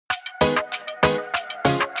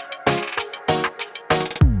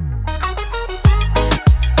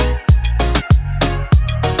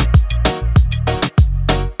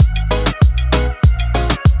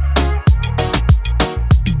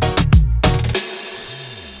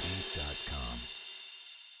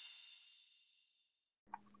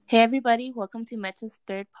Hey everybody, welcome to Mecha's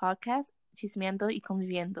third podcast, Chismeando y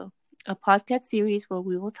Conviviendo, a podcast series where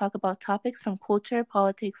we will talk about topics from culture,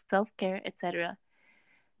 politics, self-care, etc.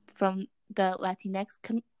 from the Latinx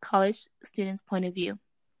college students' point of view.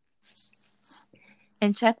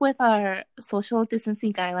 And check with our social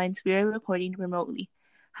distancing guidelines, we are recording remotely.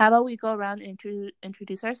 How about we go around and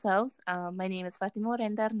introduce ourselves? My name is Fatima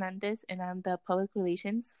Orenda Hernandez, and I'm the public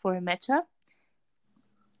relations for Mecha.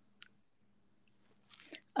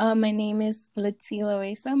 My name is Litzy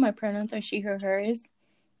Loesa. My pronouns are she, her, hers.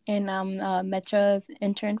 And I'm Metra's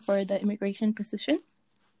intern for the immigration position.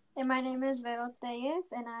 And my name is Vero Tellez,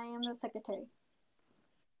 and I am the secretary.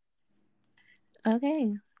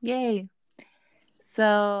 Okay, yay.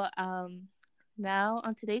 So now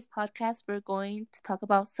on today's podcast, we're going to talk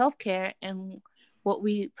about self-care and what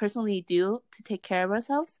we personally do to take care of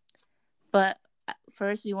ourselves. But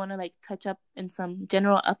first, we want to touch up in some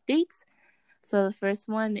general updates. So the first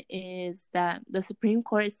one is that the Supreme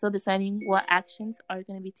Court is still deciding what actions are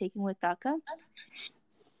going to be taken with DACA.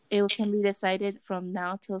 It can be decided from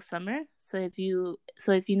now till summer. So if you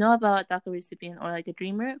know about a DACA recipient or a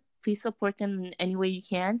dreamer, please support them in any way you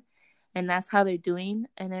can, and that's how they're doing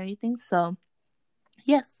and everything. So,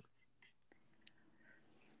 yes.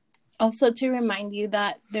 Also, to remind you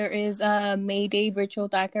that there is a May Day virtual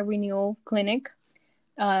DACA renewal clinic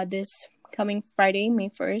this coming Friday, May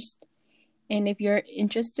 1st. And if you're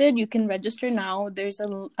interested, you can register now. There's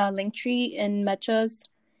a link tree in Mecha's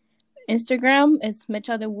Instagram. It's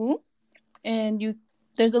Mecha de Woo. And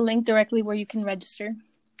there's a link directly where you can register.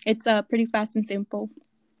 It's pretty fast and simple.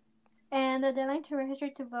 And the deadline to register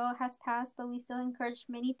to vote has passed, but we still encourage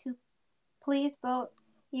many to please vote,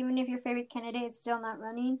 even if your favorite candidate is still not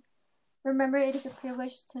running. Remember, it is a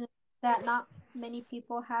privilege that not many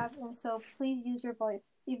people have, and so please use your voice.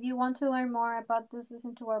 If you want to learn more about this,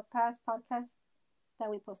 listen to our past podcasts that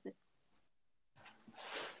we posted.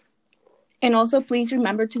 And also, please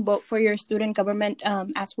remember to vote for your student government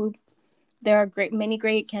ASWOOP. There are many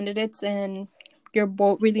great candidates, and your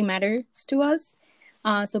vote really matters to us.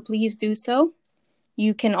 So please do so.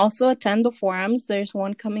 You can also attend the forums. There's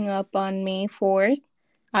one coming up on May 4th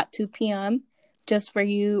at 2 p.m. just for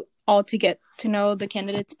you all to get to know the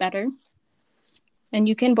candidates better. And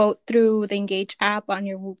you can vote through the Engage app on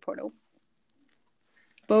your WOO portal.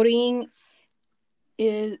 Voting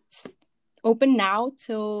is open now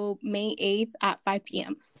till May 8th at 5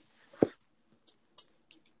 p.m.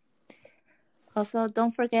 Also,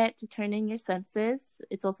 don't forget to turn in your census.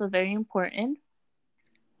 It's also very important.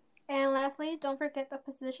 And lastly, don't forget the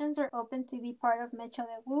positions are open to be part of Mecha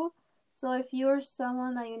de Woo. So if you're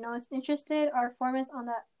someone that you know is interested, our form is on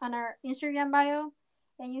our Instagram bio,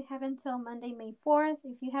 and you have until Monday, May 4th.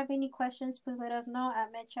 If you have any questions, please let us know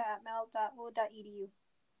at mecha@mel.woo.edu.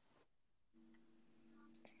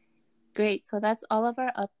 Great. So that's all of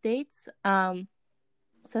our updates.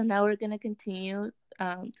 So now we're going to continue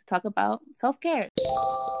to talk about self-care.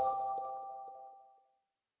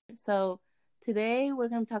 So today we're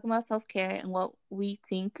going to talk about self-care and what we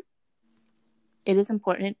think it is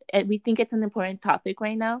important. We think it's an important topic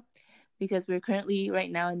right now because we're currently right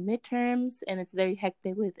now in midterms and it's very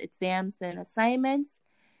hectic with exams and assignments.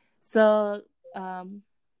 So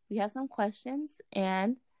we have some questions,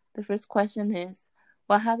 and the first question is,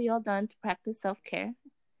 what have you all done to practice self-care?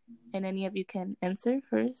 And any of you can answer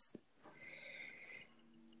first.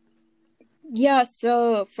 Yeah,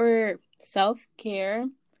 so for self-care,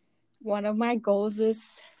 one of my goals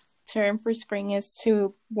this term for spring is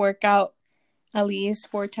to work out at least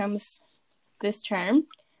 4 times this term.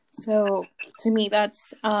 So to me,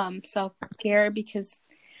 that's self-care because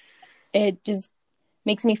it just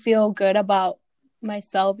makes me feel good about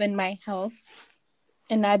myself and my health.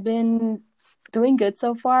 And I've been doing good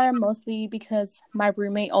so far, mostly because my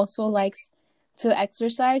roommate also likes to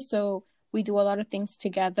exercise. So we do a lot of things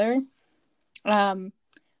together. I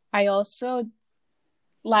also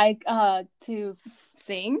like to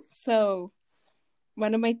sing. So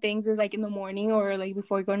one of my things is in the morning or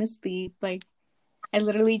before going to sleep, I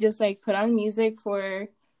literally just put on music for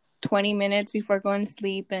 20 minutes before going to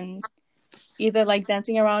sleep and either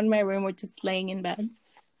dancing around my room or just laying in bed.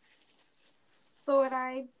 So what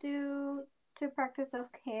I do to practice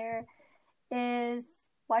self-care is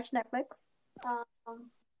watch Netflix,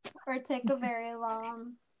 or take a very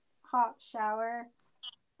long hot shower.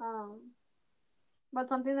 But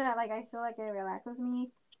something that I feel like it relaxes me.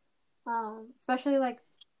 Especially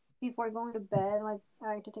before going to bed, I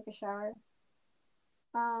like to take a shower.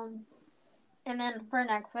 And then for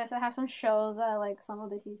Netflix, I have some shows that some of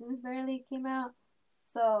the seasons barely came out,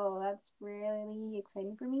 so that's really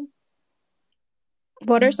exciting for me.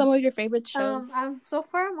 What are some of your favorite shows? So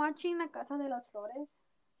far I'm watching La Casa de las Flores.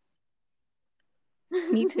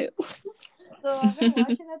 Me too. So I've been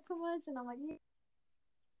watching that so much, and I'm like, I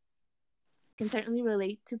can certainly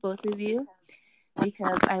relate to both of you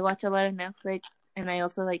because I watch a lot of Netflix and I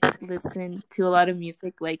also like listen to a lot of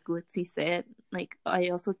music, like Litzy said. Like I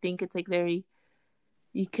also think it's like very,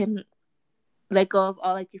 you can let go of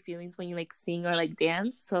all like your feelings when you like sing or like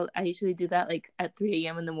dance. So I usually do that like at 3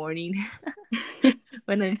 a.m. in the morning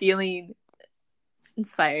when I'm feeling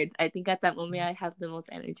inspired. I think at that moment I have the most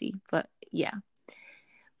energy. But yeah.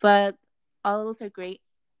 But all of those are great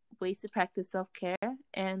ways to practice self-care.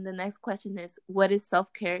 And the next question is, what is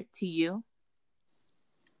self-care to you?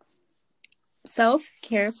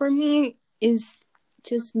 Self-care for me is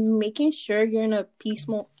just making sure you're in a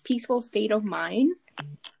peaceful state of mind.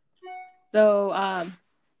 So,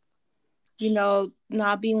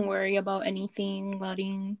 not being worried about anything,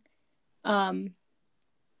 letting,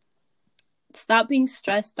 stop being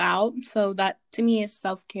stressed out. So that to me is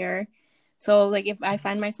self-care. So like if I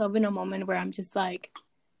find myself in a moment where I'm just like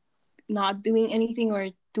not doing anything or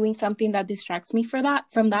doing something that distracts me from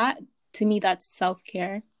that, to me that's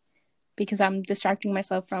self-care because I'm distracting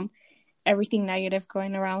myself from everything negative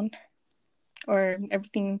going around or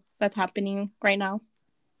everything that's happening right now.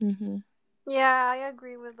 Mm-hmm. yeah, I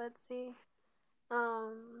agree with Litzy.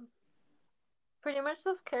 Pretty much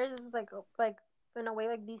self-care is like in a way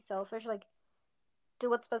like be selfish, like do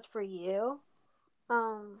what's best for you.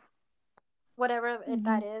 Whatever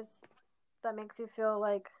that is, that makes you feel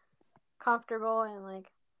like comfortable and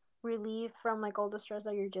like relief from like all the stress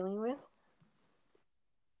that you're dealing with.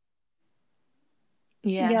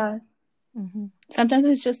 Yeah. Mm-hmm. Sometimes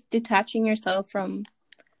it's just detaching yourself from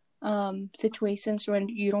situations when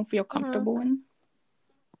you don't feel comfortable in.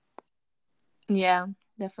 Yeah,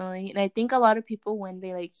 definitely. And I think a lot of people, when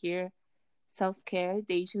they like hear self-care,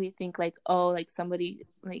 they usually think like, oh, like somebody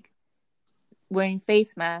like wearing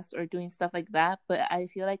face masks or doing stuff like that. But I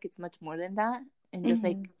feel like it's much more than that. And just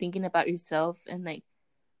like thinking about yourself and like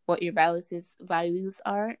what your values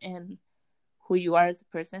are and who you are as a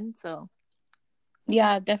person. So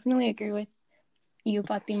yeah, definitely agree with you,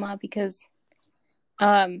 Fatima, because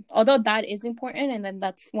although that is important, and then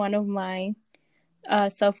that's one of my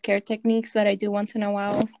self-care techniques that I do once in a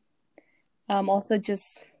while. Also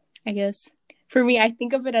just, I guess, for me, I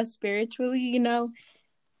think of it as spiritually,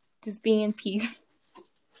 just being in peace.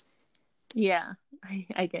 yeah,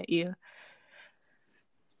 I get you.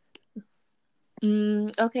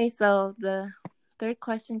 Okay, so the third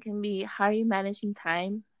question can be, how are you managing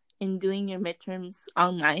time in doing your midterms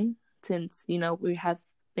online since, we have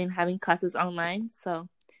been having classes online. So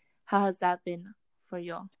how has that been for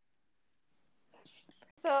y'all?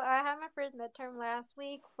 So I had my first midterm last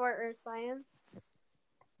week for Earth Science.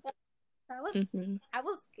 I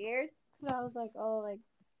was scared because I was like, oh, like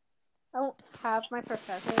I don't have my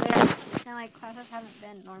professor there, and like classes haven't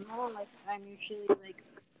been normal. Like I'm usually like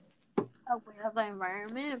aware of the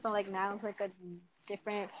environment, but like now it's like a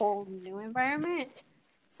different, whole new environment.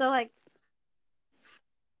 So like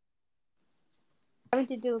having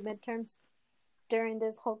to do midterms during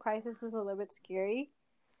this whole crisis is a little bit scary,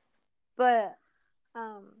 but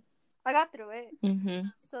I got through it.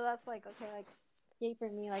 So that's like okay, like yay for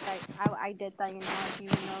me. Like I did that, like,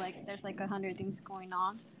 even though like there's like 100 things going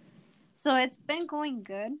on. So it's been going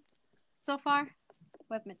good so far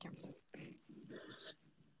with midterms.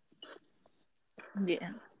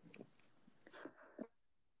 Yeah.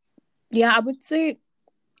 Yeah, I would say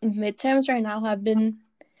midterms right now have been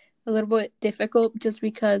a little bit difficult just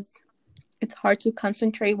because it's hard to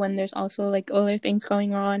concentrate when there's also like other things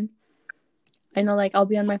going on. I know like I'll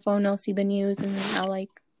be on my phone, I'll see the news, and then I'll like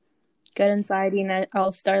get anxiety and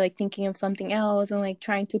I'll start like thinking of something else and like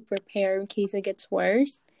trying to prepare in case it gets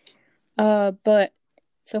worse. But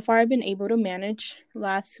so far I've been able to manage.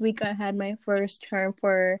 Last week I had my first term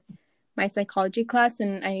for my psychology class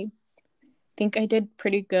and I think I did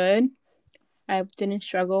pretty good. I didn't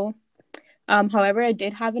struggle. However, I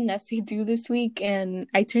did have an essay due this week and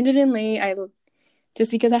I turned it in late.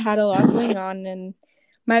 Just because I had a lot going on, and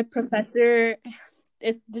my professor,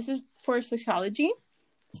 this is for sociology.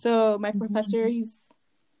 So my professor, he's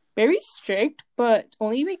very strict, but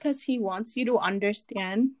only because he wants you to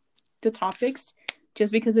understand the topics,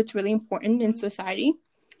 just because it's really important in society.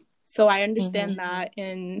 So I understand that,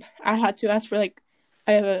 and I had to ask for like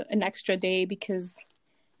an extra day because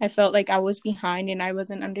I felt like I was behind and I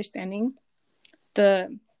wasn't understanding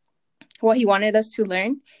what he wanted us to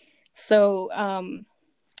learn. So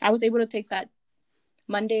I was able to take that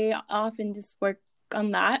Monday off and just work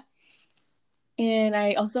on that. And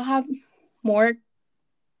I also have more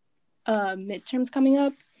midterms coming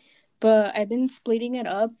up, but I've been splitting it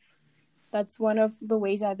up. That's one of the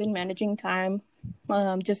ways I've been managing time.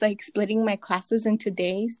 Just like splitting my classes into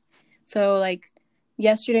days. So like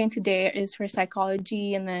yesterday and today is for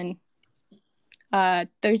psychology, and then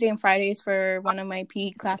Thursday and Fridays for one of my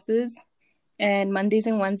PE classes, and Mondays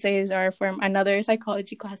and Wednesdays are for another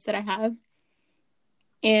psychology class that I have.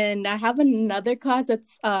 And I have another class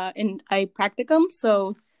that's in a practicum,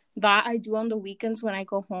 so that I do on the weekends when I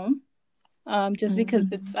go home. Just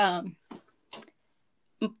because it's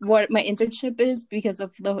what my internship is, because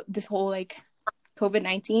of this whole like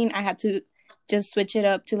COVID-19, I had to just switch it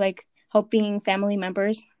up to like helping family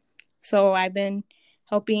members. So I've been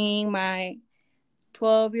helping my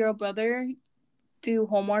 12-year-old brother do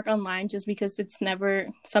homework online, just because it's never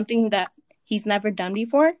something that he's never done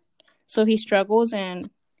before. So he struggles,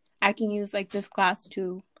 and I can use like this class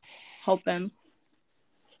to help him.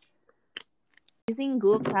 Using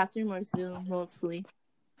Google Classroom or Zoom mostly?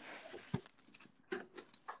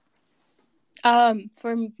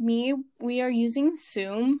 For me, we are using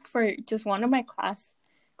Zoom for just one of my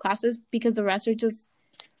classes, because the rest are just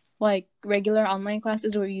like regular online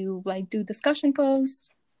classes where you like do discussion posts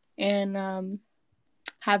and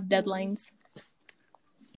have deadlines.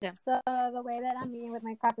 Yeah. So the way that I'm meeting with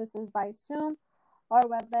my classes is by Zoom or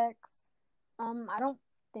WebEx. I don't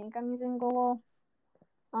think I'm using Google.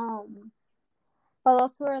 But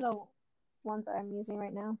those two are the ones that I'm using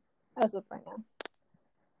right now, as of right now.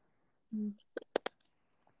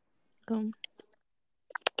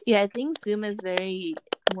 Yeah, I think Zoom is very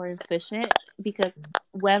more efficient, because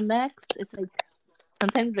WebEx, it's like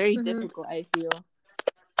sometimes very difficult, I feel.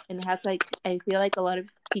 And it has like, I feel like a lot of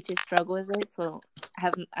teachers struggle with it, so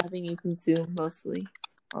I've been using Zoom mostly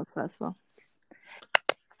also as well.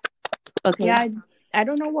 Okay. Yeah, I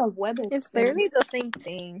don't know what WebEx is. It's literally the same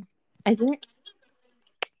thing. I think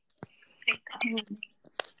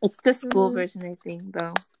it's the school version, I think,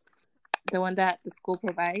 though. The one that the school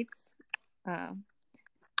provides.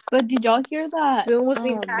 But did y'all hear that? Zoom was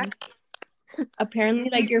being hacked? Apparently,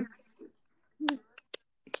 like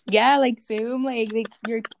like Zoom, like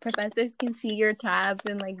your professors can see your tabs,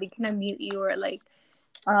 and like they can unmute you, or like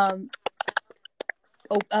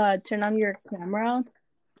turn on your camera.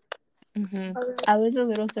 I was a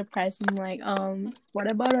little surprised. I'm like,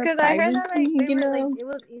 what about our privacy? Because I heard that like it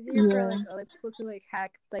was easier for like other people to like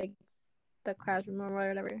hack like the classroom or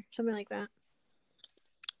whatever, something like that.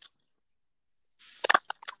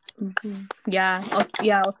 Yeah,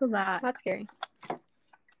 also that. That's scary.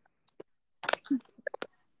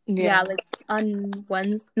 Yeah, like on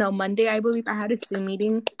Monday, I believe I had a Zoom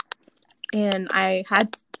meeting, and I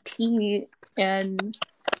had tea, and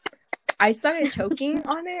I started choking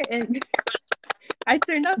on it, and I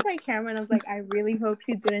turned off my camera, and I was like, I really hope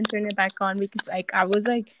she didn't turn it back on, because like I was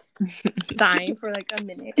like dying for like a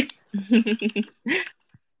minute.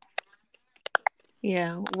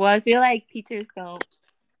 Yeah, well, I feel like teachers don't.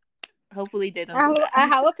 Hopefully, they don't. I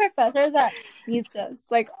have a professor that mutes us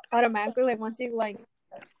like automatically. Like once you like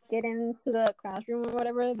get into the classroom or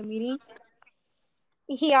whatever, the meeting,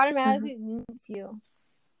 he automatically mutes you.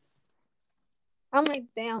 I'm like,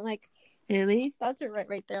 damn, like really? That's it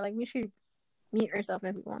right there. Like we should mute yourself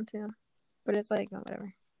if you want to, but it's like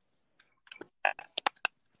whatever.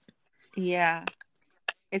 Yeah,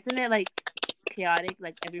 isn't it like chaotic?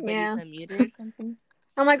 Like everybody's unmuted or something.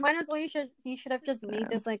 I'm like, might as well. You should have just made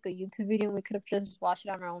this like a YouTube video, and we could have just watched it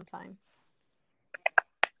on our own time.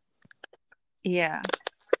 Yeah,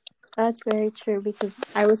 that's very true, because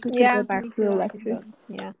I wish we could go back to the lectures.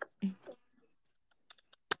 Yeah.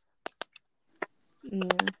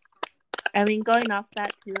 I mean, going off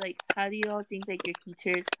that too, like, how do you all think like your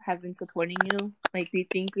teachers have been supporting you? Like, do you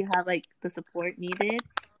think you have like the support needed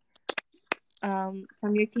from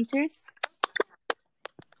your teachers?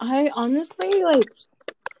 I honestly like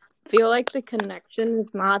feel like the connection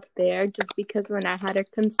is not there, just because when I had a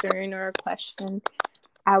concern or a question,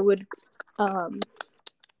 I would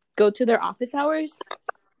go to their office hours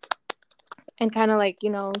and kind of like,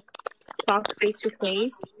 talk face to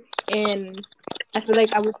face, and I feel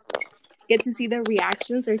like I would get to see their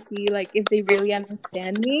reactions or see like if they really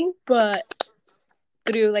understand me. But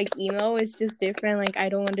through like email, it's just different. Like I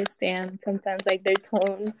don't understand sometimes like their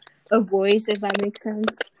tone of voice, if that makes sense.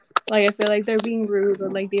 Like I feel like they're being rude, or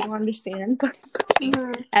like they don't understand.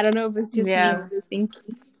 I don't know if it's just me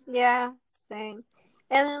overthinking. Yeah, same.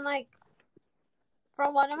 And then like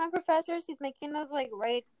from one of my professors, he's making us like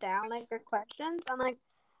write down like our questions. I'm like,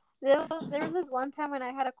 there was this one time when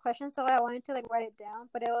I had a question, so I wanted to like write it down,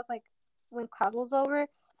 but it was like when class was over.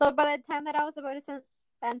 So by the time that I was about to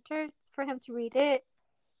enter for him to read it,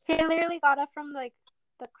 he literally got up from like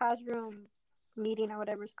the classroom meeting or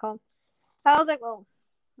whatever it's called. I was like, oh,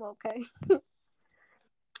 well, okay.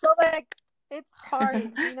 So like, it's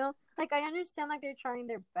hard, you know. Like I understand like they're trying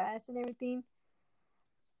their best and everything,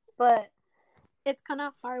 but it's kind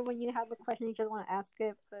of hard when you have a question you just want to ask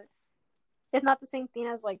it, but it's not the same thing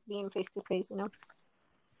as like being face to face, you know.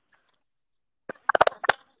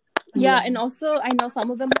 Yeah, and also I know some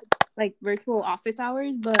of them like virtual office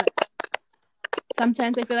hours, but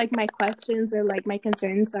sometimes I feel like my questions or like my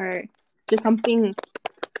concerns are just something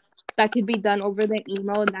that could be done over the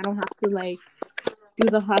email, and I don't have to like do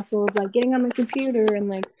the hustle of like getting on my computer and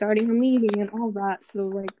like starting a meeting and all that. So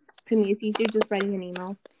like to me, it's easier just writing an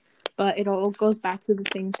email, but it all goes back to the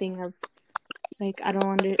same thing of like I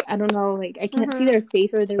don't know, like I can't see their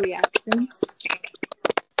face or their reactions,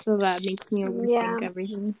 so that makes me overthink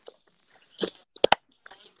everything.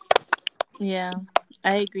 Yeah,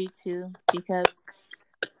 I agree too, because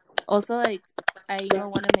also like I know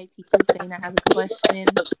one of my teachers saying I have a question,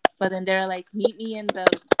 but then they're like, meet me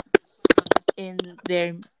in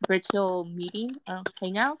their virtual meeting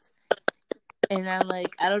hangouts, and I'm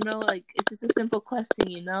like, I don't know, like it's just a simple question,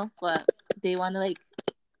 you know, but they want to like,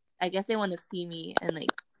 I guess they want to see me and like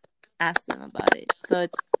ask them about it. So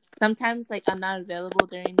it's sometimes like I'm not available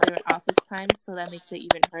during their office times, so that makes it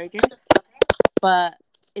even harder. But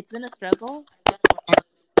it's been a struggle.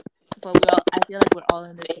 But I feel like we're all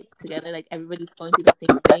in this together. Like everybody's going through the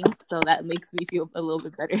same thing, so that makes me feel a little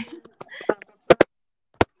bit better.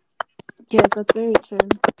 Yes, that's very true.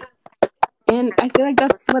 And I feel like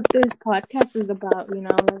that's what this podcast is about, you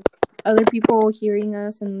know, like other people hearing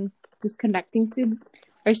us and just connecting to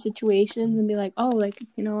our situations and be like, oh, like,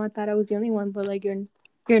 you know, I thought I was the only one, but like you're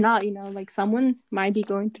not, you know, like someone might be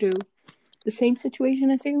going through the same situation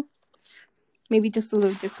as you, maybe just a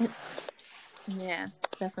little different. Yes,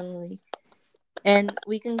 definitely. And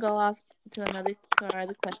we can go off to our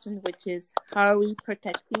other question, which is, how are we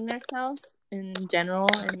protecting ourselves in general?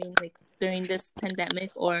 I mean, like during this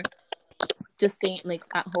pandemic, or just staying like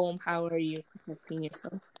at home. How are you protecting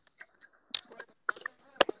yourself?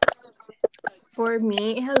 For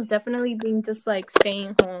me, it has definitely been just like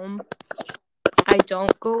staying home. I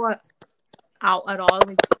don't go out at all.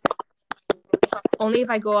 Like only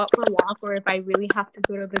if I go out for a walk or if I really have to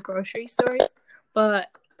go to the grocery stores. But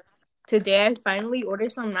today I finally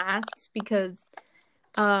ordered some masks because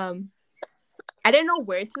I didn't know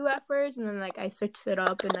where to at first, and then like I searched it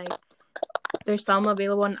up and like there's some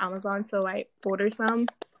available on Amazon, so I ordered some.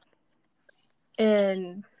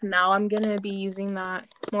 And now I'm gonna be using that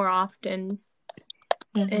more often.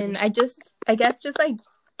 Mm-hmm. And I guess just like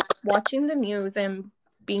watching the news and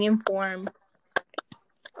being informed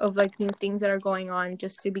of like new things that are going on,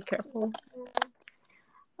 just to be careful.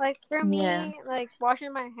 Like for me, like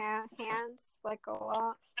washing my hands like a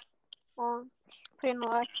lot, putting a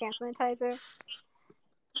lot of hand sanitizer.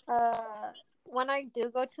 When I do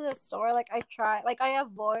go to the store, like I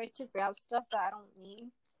avoid to grab stuff that I don't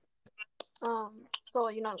need. So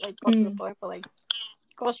you know, like go to the store, but like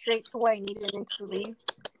go straight to what I need and then to leave.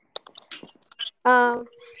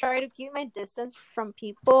 Try to keep my distance from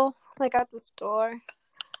people like at the store.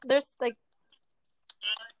 There's like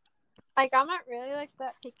I'm not really like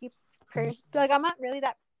that picky person. Like I'm not really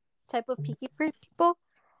that type of picky people.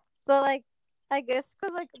 But like I guess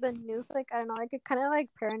because like the news, like I don't know, like it kind of like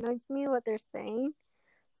paranoids me what they're saying.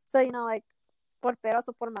 So you know, like por peras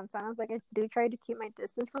o por manzanas, like I do try to keep my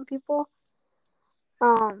distance from people.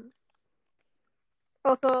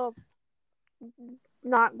 Also,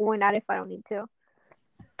 not going out if I don't need to.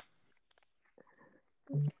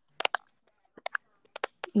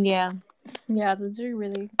 Yeah, those are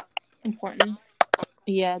really important.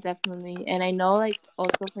 Yeah, definitely. And I know, like,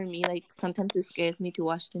 also for me, like, sometimes it scares me to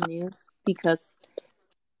watch the news because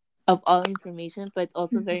of all information, but it's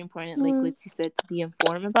also very important, like Litzy said, to be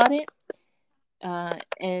informed about it.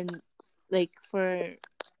 And like for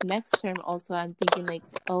next term also, I'm thinking like,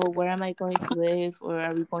 oh, where am I going to live, or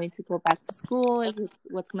are we going to go back to school? Like,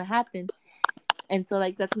 what's gonna happen? And so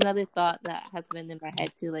like that's another thought that has been in my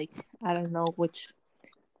head too. Like I don't know which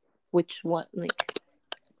one, like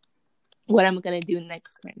what I'm gonna do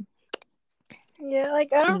next time. Yeah,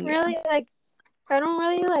 like I don't really like I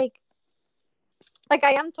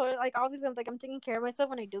am totally like obviously I'm taking care of myself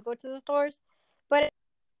when I do go to the stores, but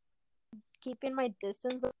keeping my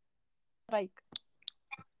distance like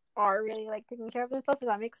are really like taking care of themselves. Does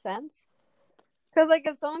that make sense? Because like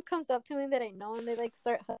if someone comes up to me that I know and they like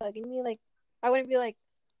start hugging me, like I wouldn't be like,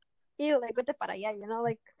 ew, like vete para allá, you know,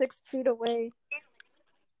 like 6 feet away.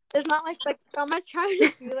 It's not like I'm not trying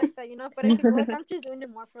to be like that, you know, but I feel like I'm just doing it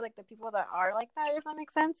more for like the people that are like that, if that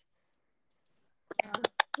makes sense.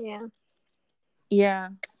 Yeah. Yeah.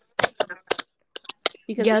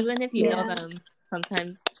 Because Yes, even if you know Yeah. them,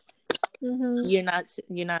 sometimes Mhm. you're not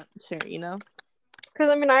sure, you know? Because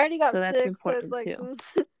I mean, I already got So that's sick, so it's important like, too.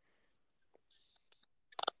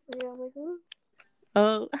 yeah, I'm like,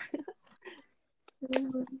 Oh,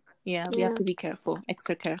 mhm. yeah, we have Yeah. to be careful,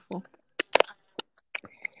 extra careful.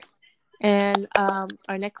 And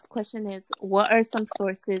our next question is, what are some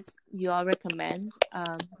sources you all recommend?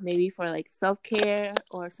 Maybe for like self-care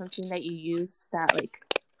or something that you use that like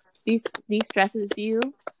de-stresses you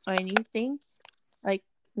or anything like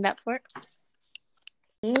that sort?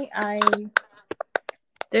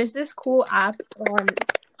 There's this cool app on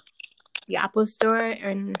the Apple Store,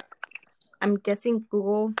 and I'm guessing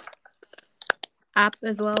Google app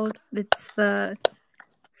as well. It's the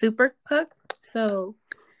Super Cook. So,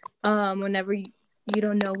 whenever you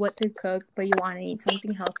don't know what to cook, but you want to eat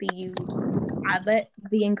something healthy, you add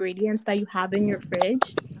the ingredients that you have in your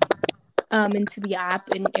fridge into the app,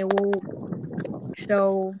 and it will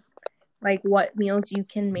show like what meals you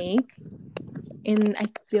can make. And I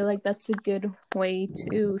feel like that's a good way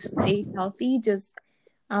to stay healthy, just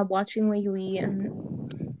watching what you eat, and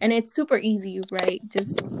it's super easy, right?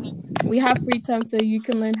 Just we have free time, so you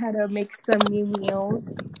can learn how to make some new meals.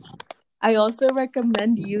 I also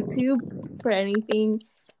recommend YouTube for anything.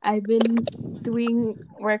 I've been doing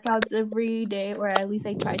workouts every day, or at least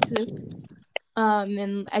I try to.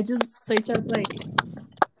 And I just search up like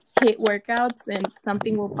hit workouts, and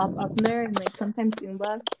something will pop up in there, and like sometimes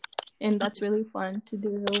Zumba, and that's really fun to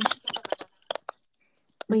do.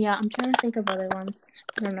 But yeah, I'm trying to think of other ones.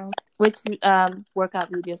 I don't know. Which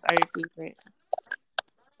workout videos are your favorite?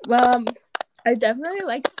 Well, I definitely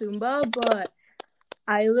like Zumba, but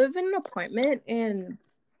I live in an apartment, and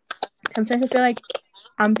sometimes I feel like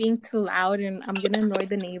I'm being too loud and I'm gonna annoy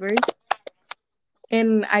the neighbors.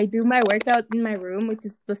 And I do my workout in my room, which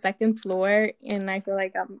is the second floor, and I feel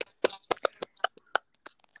like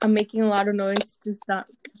I'm making a lot of noise just not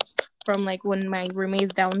from like when my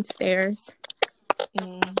roommate's downstairs.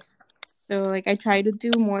 So like I try to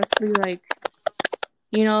do mostly like,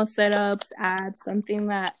 setups, abs, something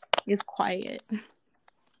that is quiet.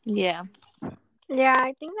 Yeah. Yeah,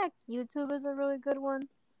 I think that YouTube is a really good one.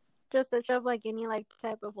 Just search up like any like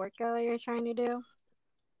type of workout that you're trying to do.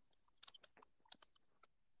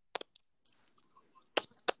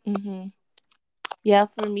 Yeah,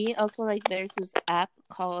 for me also like there's this app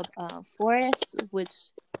called Forest,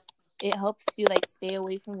 which it helps you like stay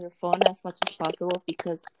away from your phone as much as possible,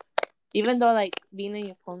 because even though like being on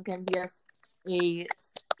your phone can be a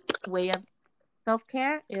way of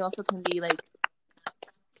self-care, it also can be like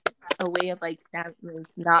a way of like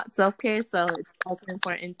not self-care. So it's also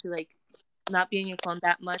important to like not be on your phone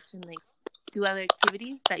that much and like do other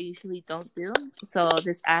activities that you usually don't do. So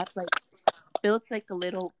this app like builds like a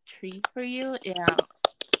little tree for you. Yeah,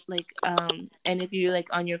 like and if you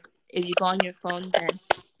go on your phone, then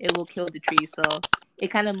it will kill the tree. So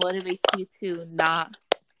it kind of motivates you to not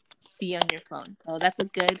be on your phone. So that's a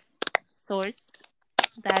good source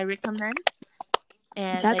that I recommend.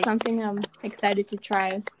 And That's like, something I'm excited to try.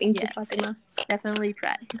 Thank you, yes, Fatima. definitely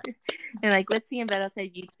try. And like Litzy and Vero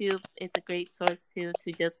said, YouTube is a great source to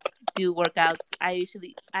just do workouts. I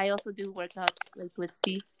also do workouts like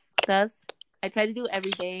Litzy does. I try to do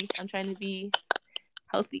every day. I'm trying to be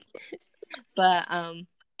healthy. But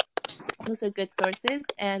those are good sources.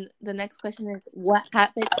 And the next question is, what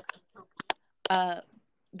habits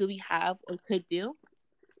do we have or could do?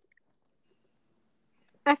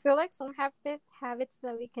 I feel like some habits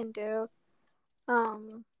that we can do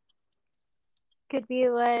could be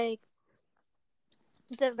like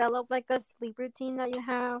develop like a sleep routine that you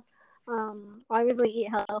have. Obviously eat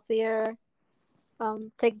healthier.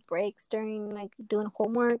 Take breaks during like doing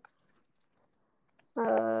homework.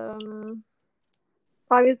 Um,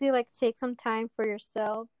 Obviously like take some time for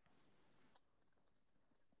yourself.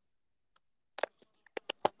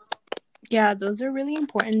 Yeah, those are really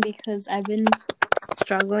important because I've been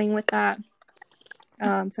struggling with that.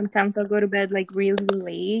 Sometimes I'll go to bed like really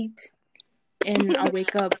late, and I'll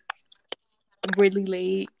wake up really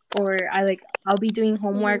late, or I'll be doing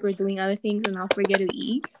homework or doing other things, and I'll forget to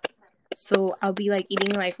eat. So I'll be like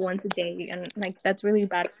eating like once a day, and like that's really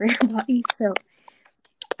bad for your body. So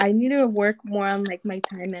I need to work more on like my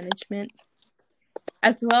time management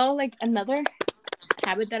as well. Like another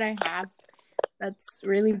habit that I have that's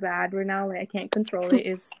really bad right now, like I can't control it,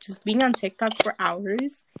 is just being on TikTok for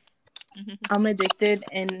hours. I'm addicted,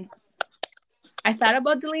 and I thought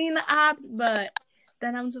about deleting the apps, but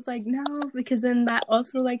then I'm just like, no, because then that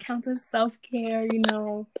also like counts as self-care.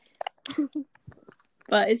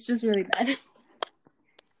 But it's just really bad.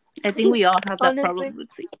 I think we all have that Honestly, problem,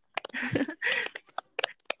 Lucy.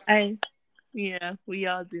 Yeah, we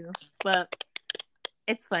all do. But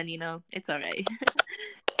it's fun, it's all right.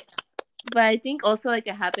 But I think also like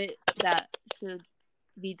a habit that should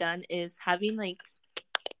be done is having like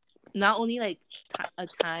not only like a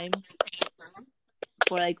time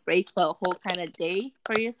for like breaks, but a whole kind of day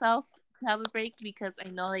for yourself to have a break, because I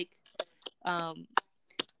know um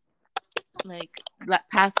like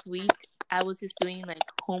past week I was just doing like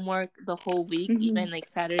homework the whole week, even like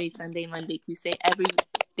Saturday, Sunday, Monday, Tuesday, every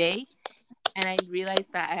day, and I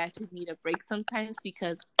realized that I actually need a break sometimes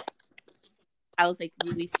because I was like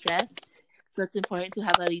really stressed. So it's important to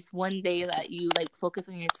have at least one day that you like focus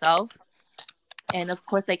on yourself, and of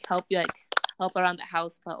course like help around the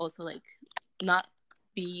house, but also like not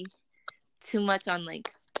be too much on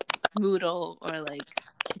like Moodle or like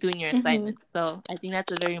doing your assignments. So I think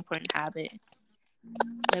that's a very important habit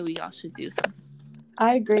that we all should do. So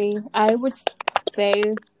I agree. I would say,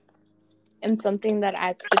 and something that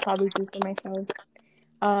I should probably do for myself,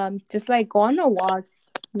 just like go on a walk.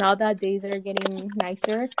 Now that days are getting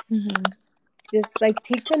nicer, just like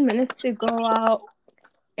take 10 minutes to go out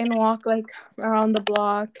and walk like around the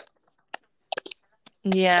block.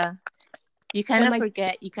 Yeah, you kind of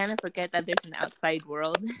forget that there's an outside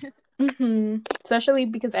world. Especially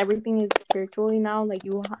because everything is virtually now. Like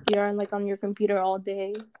you're like on your computer all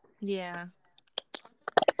day. Yeah,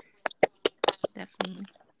 definitely.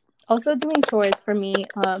 Also, doing chores for me,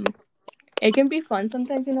 it can be fun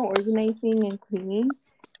sometimes, organizing and cleaning.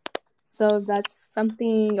 So if that's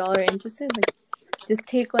something y'all are interested, like just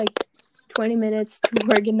take like 20 minutes to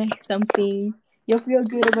organize something. You'll feel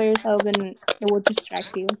good about yourself and it will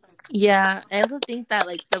distract you. Yeah, I also think that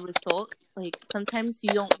like the result, like sometimes you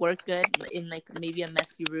don't work good in like maybe a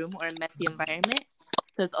messy room or a messy environment.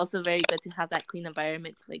 So it's also very good to have that clean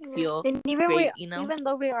environment to like feel and even great, even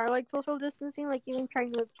though we are like social distancing, like even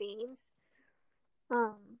trying new things,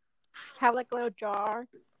 have like a little jar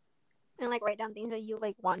and like write down things that you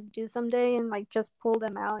like want to do someday, and like just pull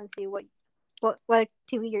them out and see what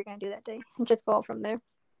activity you're gonna do that day, and just go from there.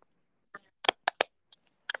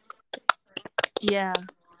 Yeah.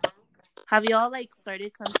 Have y'all like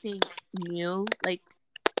started something new like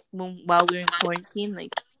while we were in quarantine,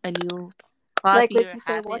 like a new hobby like or you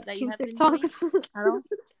habit said, that you have been TikToks. doing? Hello?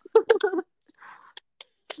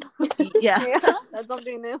 Yeah. That's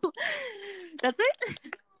something new. That's it?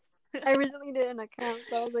 I recently did an account,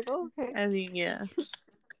 so I was like, oh, okay. I mean, yeah.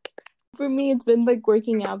 For me, it's been like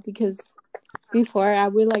working out, because before I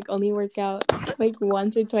would like only work out like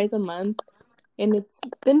once or twice a month, and it's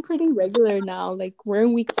been pretty regular now. Like we're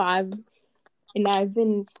in week 5 and I've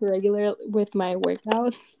been regular with my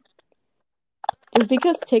workout just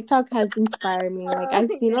because TikTok has inspired me. Like I've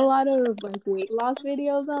seen a lot of like weight loss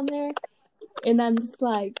videos on there, and I'm just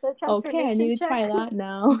like, okay, I need to try that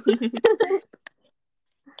now.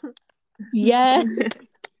 Yes.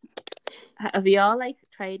 Have y'all like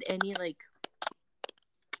tried any like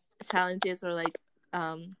challenges or like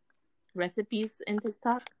recipes in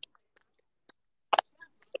TikTok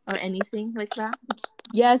or anything like that?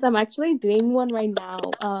 Yes, I'm actually doing one right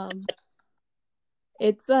now.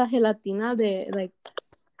 It's a gelatina de like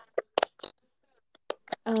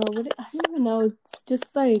I don't even know. It's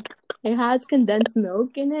just like it has condensed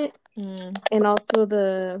milk in it, and also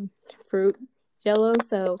the fruit jello.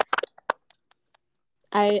 So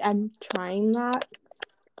I'm trying that,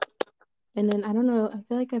 and then I don't know. I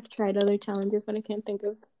feel like I've tried other challenges, but I can't think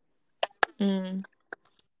of.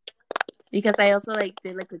 Because I also like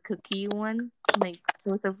did like a cookie one, like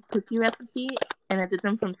it was a cookie recipe, and I did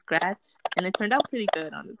them from scratch, and it turned out pretty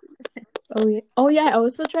good, honestly. Oh yeah. I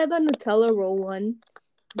also tried the Nutella roll one.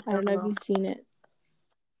 I don't know if you've seen it.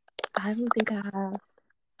 I don't think I have.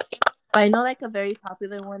 But I know like a very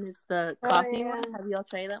popular one is the coffee one. Have y'all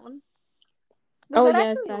tried that one? Does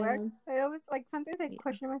that actually work? I always like sometimes I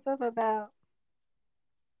question myself about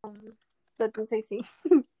the things I see. I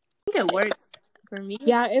think it works for me.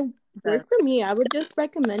 Yeah, it worked for me. I would just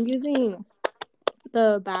recommend using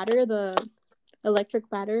the batter, the electric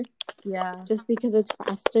batter. Yeah. Just because it's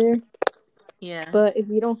faster. Yeah. But if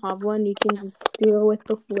you don't have one, you can just do it with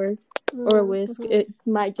the fork or a whisk. It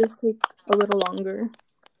might just take a little longer.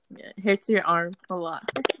 Yeah, it hurts your arm a lot.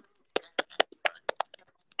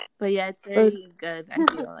 But yeah, it's very good. I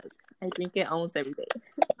feel like I drink it almost every day.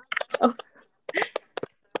 Oh.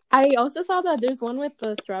 I also saw that there's one with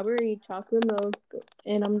the strawberry chocolate milk,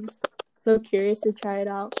 and I'm just so curious to try it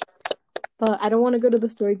out. But I don't want to go to the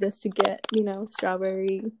store just to get,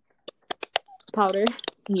 strawberry powder.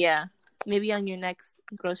 Yeah. Maybe on your next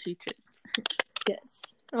grocery trip. Yes.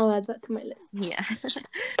 I'll add that to my list. Yeah.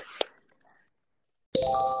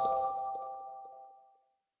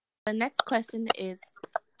 The next question is,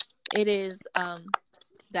 it is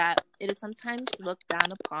that it is sometimes looked down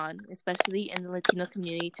upon, especially in the Latino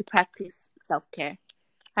community, to practice self-care.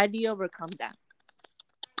 How do you overcome that?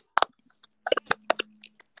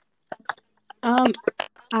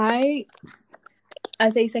 I,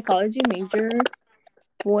 as a psychology major,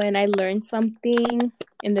 when I learn something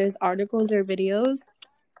and there's articles or videos,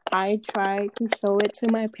 I try to show it to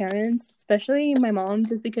my parents, especially my mom,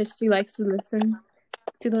 just because she likes to listen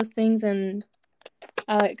to those things, and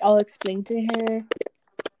I'll explain to her.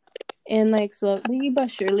 And like slowly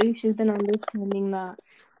but surely, she's been understanding that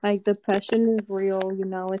like depression is real.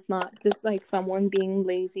 It's not just like someone being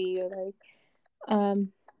lazy or like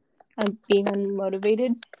being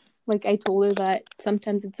unmotivated. Like I told her that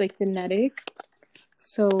sometimes it's like genetic,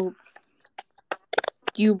 so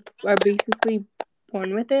you are basically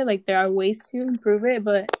born with it. Like there are ways to improve it,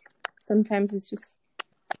 but sometimes it's just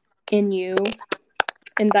in you.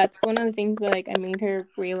 And that's one of the things that like I made her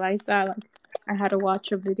realize that like I had to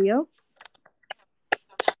watch a video.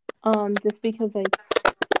 Just because like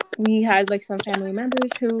we had like some family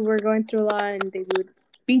members who were going through a lot, and they would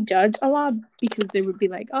be judged a lot because they would be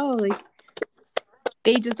like, oh, like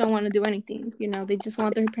they just don't want to do anything, they just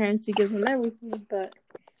want their parents to give them everything. But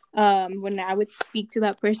when I would speak to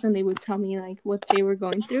that person, they would tell me like what they were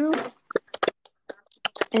going through.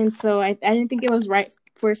 And so I didn't think it was right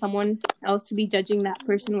for someone else to be judging that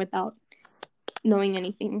person without knowing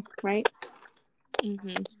anything, right?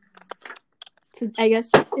 Mm-hmm. So I guess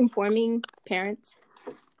just informing parents.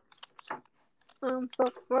 So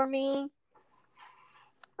for me,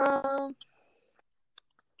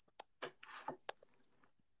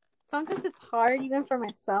 sometimes it's hard even for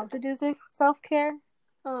myself to do self-care.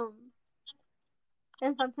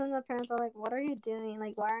 And sometimes my parents are like, "What are you doing?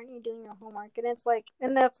 Like, why aren't you doing your homework?" And it's like,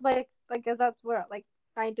 and that's like, I guess that's where like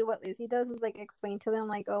I do what Lizzie does, is like explain to them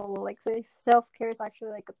like, oh, well, like self-care is actually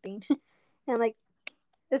like a thing, and like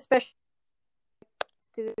especially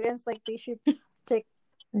students, like they should take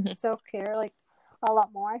Mm-hmm. self-care like a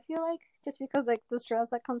lot more. I feel like, just because like the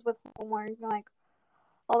stress that comes with homework and like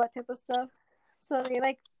all that type of stuff, so they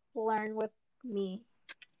like learn with me.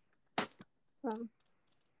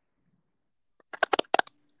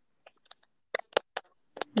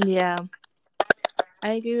 Yeah,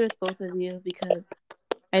 I agree with both of you, because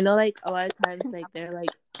I know like a lot of times like they're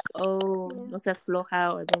like, oh, no seas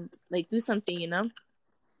floja, or don't like do something,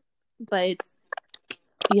 but it's,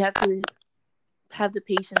 you have to have the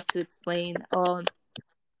patience to explain, oh,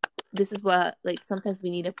 this is what, like sometimes we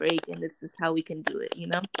need a break and this is how we can do it.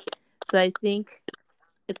 So I think,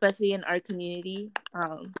 especially in our community,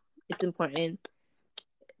 it's important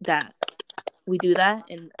that we do that.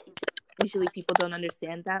 And usually people don't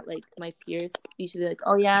understand that. Like my peers usually like,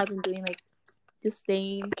 oh yeah, I've been doing like just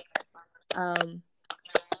staying home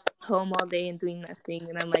all day and doing nothing.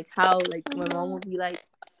 And I'm like, how? Like my mom will be like,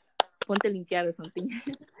 ponte limpiar or something.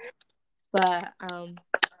 But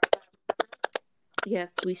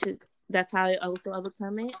yes, we should. That's how I also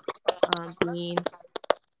overcome it.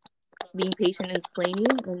 Being patient and explaining,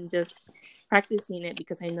 and just practicing it,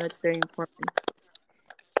 because I know it's very important.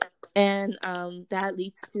 And that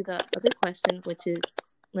leads to the other question, which is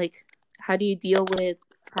like, how do you deal with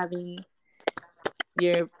having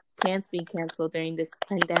your plans being canceled during this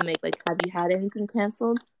pandemic? Like, have you had anything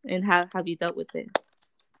canceled, and how have you dealt with it?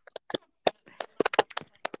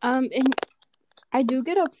 And I do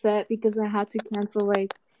get upset because I had to cancel,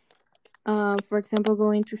 like, for example,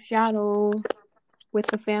 going to Seattle with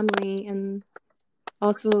the family, and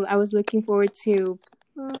also I was looking forward to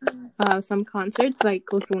some concerts like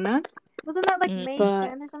Ozuna. Wasn't that like May 10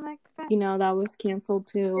 or something like that? That was canceled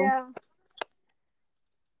too.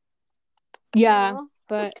 Yeah.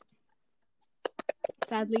 But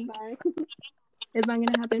sadly, it's not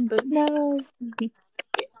gonna happen. But no.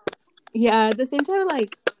 Yeah, at the same time,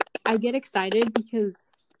 like, I get excited because,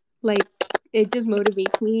 like, it just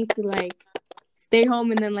motivates me to, like, stay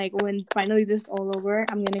home, and then, like, when finally this is all over,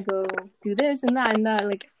 I'm gonna go do this and that and that.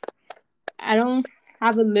 Like, I don't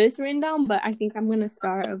have a list written down, but I think I'm gonna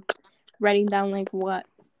start of writing down, like, what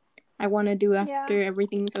I want to do after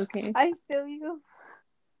everything's okay. I feel you.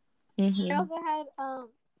 Mm-hmm. I also had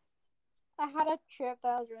I had a trip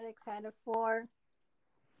that I was really excited for.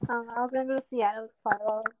 I was gonna go to Seattle with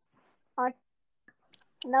Carlos,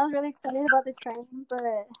 and I was really excited about the train,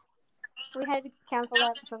 but we had to cancel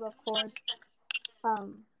that because, of course,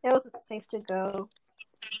 it wasn't safe to go.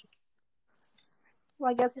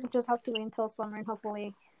 Well, I guess we just have to wait until summer, and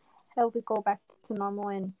hopefully it'll go back to normal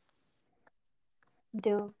and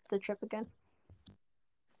do the trip again.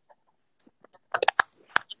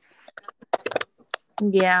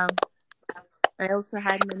 Yeah, I also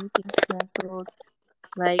had many things canceled.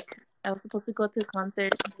 Like, I was supposed to go to a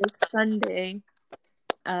concert this Sunday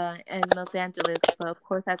in Los Angeles, but of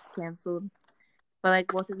course that's canceled. But like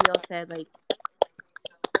both of y'all said, like,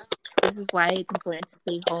 this is why it's important to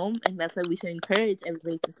stay home, and that's why we should encourage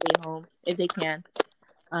everybody to stay home if they can,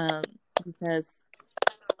 because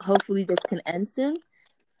hopefully this can end soon.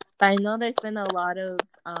 But I know there's been a lot of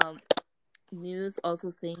news also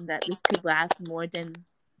saying that this could last more than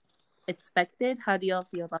expected. How do y'all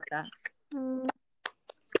feel about that?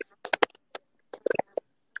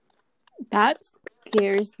 That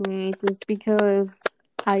scares me just because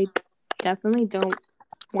I definitely don't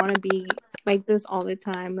want to be like this all the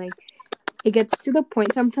time. Like, it gets to the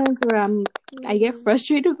point sometimes where I get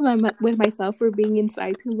frustrated with myself for being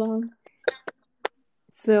inside too long.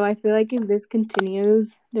 So I feel like if this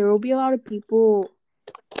continues, there will be a lot of people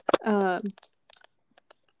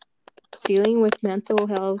dealing with mental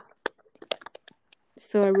health.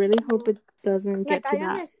 So I really hope it doesn't get to I that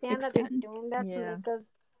understand extent. that they're doing that to make us,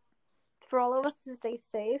 for all of us to stay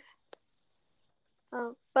safe.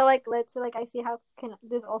 But like, let's say, like, I see how can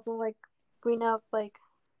this also like bring up like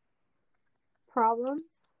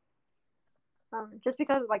problems. Just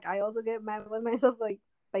because like I also get mad with myself like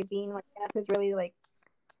by being like who's really like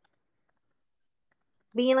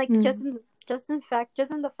being like just in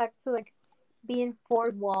the fact to like be in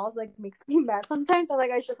four walls like makes me mad sometimes. So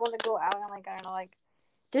like I just want to go out and like I don't know like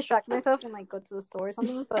distract myself and like go to the store or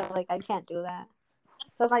something. But like I can't do that.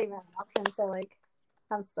 That's not even an option. So like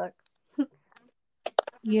I'm stuck.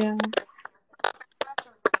 Yeah.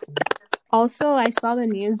 Also, I saw the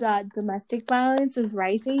news that domestic violence is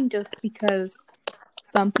rising just because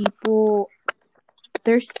some people,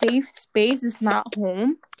 their safe space is not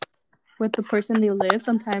home with the person they live.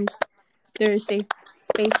 Sometimes their safe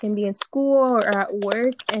space can be in school or at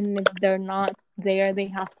work, and if they're not there, they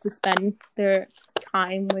have to spend their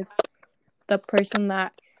time with the person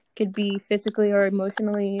that could be physically or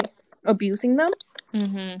emotionally abusing them.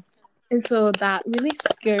 Mm-hmm. And so that really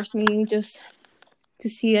scares me just to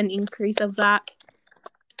see an increase of that.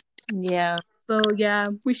 Yeah. So yeah,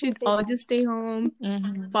 we should all just stay home,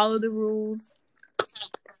 follow the rules.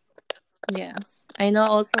 Yes. I know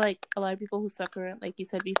also like a lot of people who suffer, like you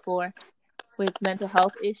said before, with mental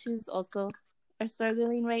health issues also are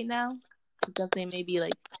struggling right now because they may be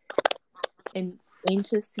like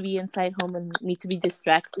anxious to be inside home and need to be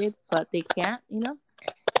distracted, but they can't, you know?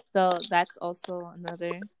 So that's also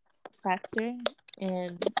another factor.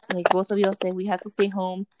 And like both of y'all say, we have to stay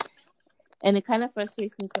home. And it kind of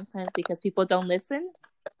frustrates me sometimes because people don't listen.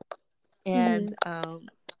 And you're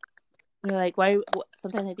like,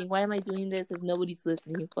 sometimes I think, why am I doing this if nobody's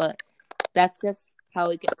listening? But that's just how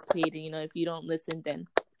it gets created. You know, if you don't listen, then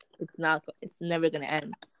it's never going to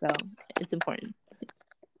end. So it's important.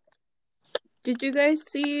 Did you guys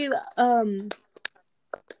see like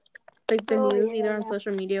the news either on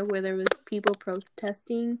social media where there was people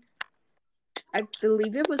protesting? I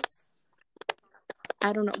believe it was,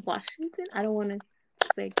 I don't know, Washington? I don't want to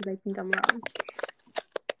say because I think I'm wrong.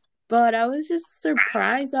 But I was just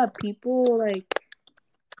surprised that people, like,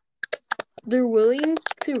 they're willing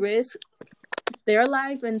to risk their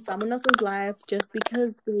life and someone else's life just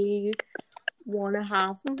because they want to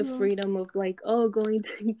have the freedom of, like, going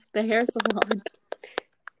to the hair salon.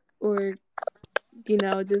 Or, you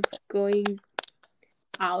know, just going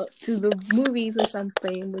out to the movies or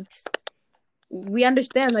something, which we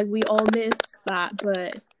understand, like, we all miss that,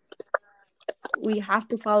 but we have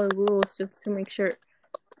to follow rules just to make sure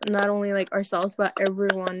not only like ourselves but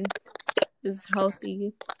everyone is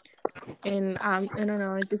healthy. And I don't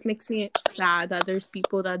know, it just makes me sad that there's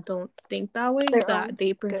people that don't think that way, that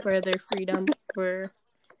they prefer their freedom for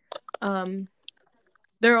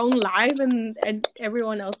their own life and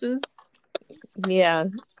everyone else's. Yeah,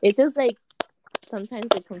 it just like sometimes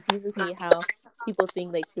it confuses me how people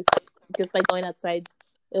think like this, just like going outside,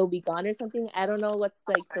 it'll be gone or something. I don't know what's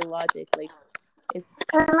like the logic. Like, is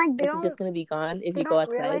it just gonna be gone if you go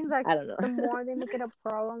outside? I don't know. The more they make it a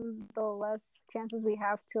problem, the less chances we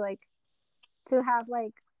have to have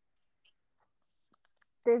like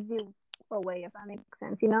this be away, if that makes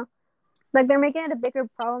sense. You know, like they're making it a bigger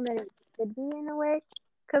problem than it should be in a way.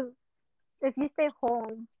 Because if you stay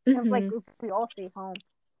home, like if we all stay home,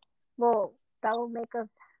 well, that will make us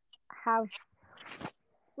have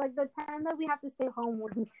like the time that we have to stay home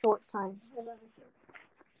would be short time.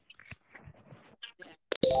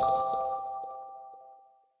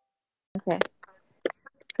 Okay.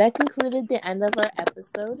 That concluded the end of our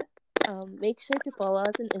episode. Make sure to follow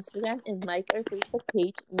us on Instagram and like our Facebook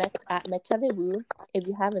page at Mecha de Woo if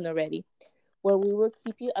you haven't already, where we will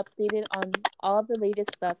keep you updated on all the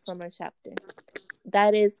latest stuff from our chapter.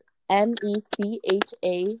 That is MECHADEWOU,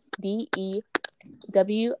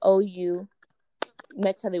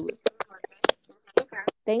 Mechadewoo.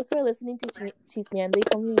 Thanks for listening to Chismeando y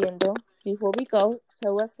Conviviendo. Before we go,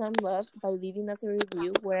 show us some love by leaving us a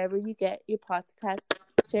review wherever you get your podcast,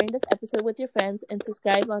 sharing this episode with your friends, and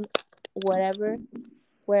subscribe on wherever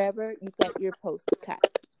you get your podcast.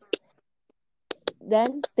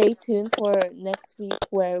 Then stay tuned for next week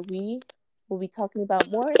where we will be talking about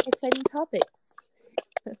more exciting topics.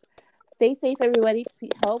 Stay safe, everybody.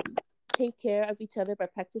 Please help take care of each other by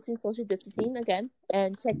practicing social distancing again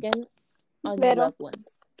and check in on your loved ones.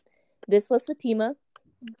 This was Fatima.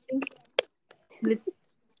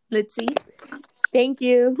 Let's see. Thank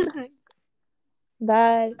you.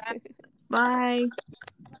 Bye. Bye.